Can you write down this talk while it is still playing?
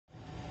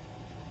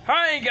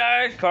Hi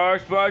guys, Car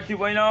Sport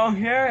 2.0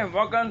 here, and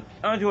welcome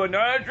to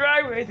another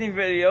drag racing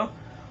video.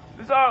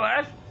 This is our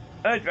last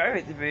drag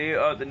racing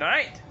video of the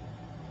night.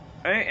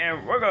 Right, and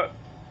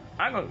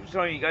I'm gonna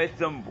show you guys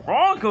some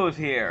Broncos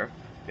here.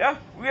 Yeah,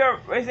 we are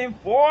racing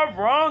Ford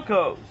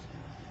Broncos.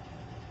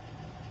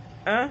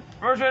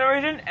 First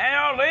generation and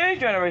our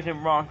latest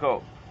generation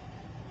Bronco.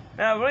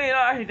 Now, believe it or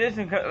not, I actually did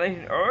some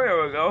calculations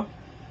earlier ago,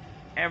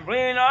 and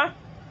believe it or not,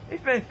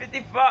 it's been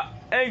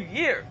 55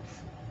 years.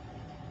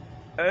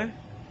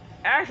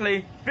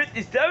 Actually,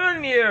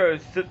 57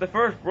 years since the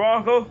first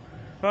Bronco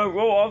rolled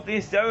off the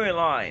assembly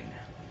line.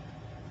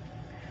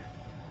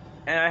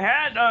 And I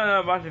had done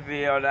a bunch of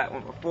videos on that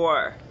one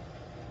before.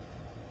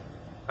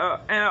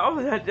 And I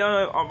also had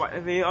done a bunch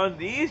of videos on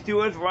these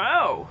two as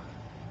well.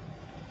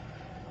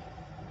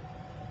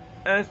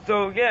 And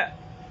so, yeah,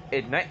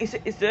 it's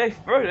 1966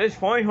 versus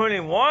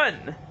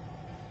 2021.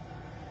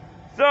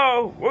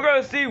 So, we're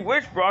going to see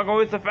which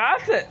Bronco is the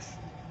fastest.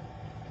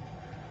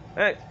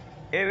 Alright,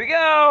 here we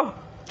go.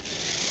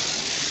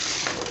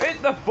 It's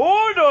the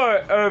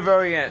four-door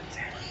variant.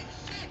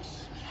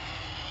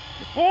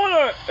 The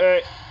four-door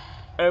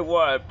it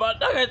was,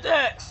 but look at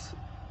this.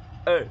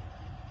 They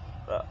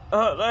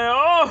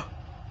all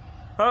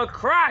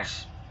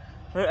crash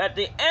at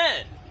the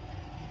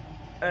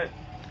end.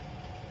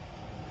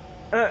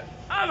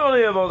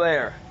 Unbelievable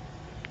there.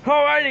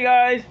 Alrighty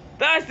guys,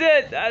 that's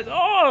it. That's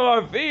all of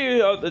our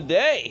videos of the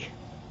day.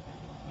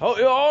 Hope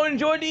you all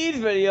enjoyed these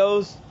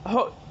videos.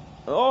 Hope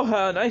all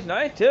had a nice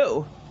night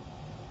too.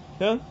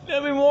 Yeah,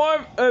 there'll be more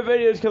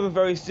videos coming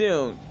very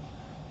soon.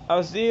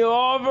 I'll see you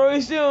all very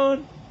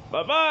soon.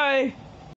 Bye bye.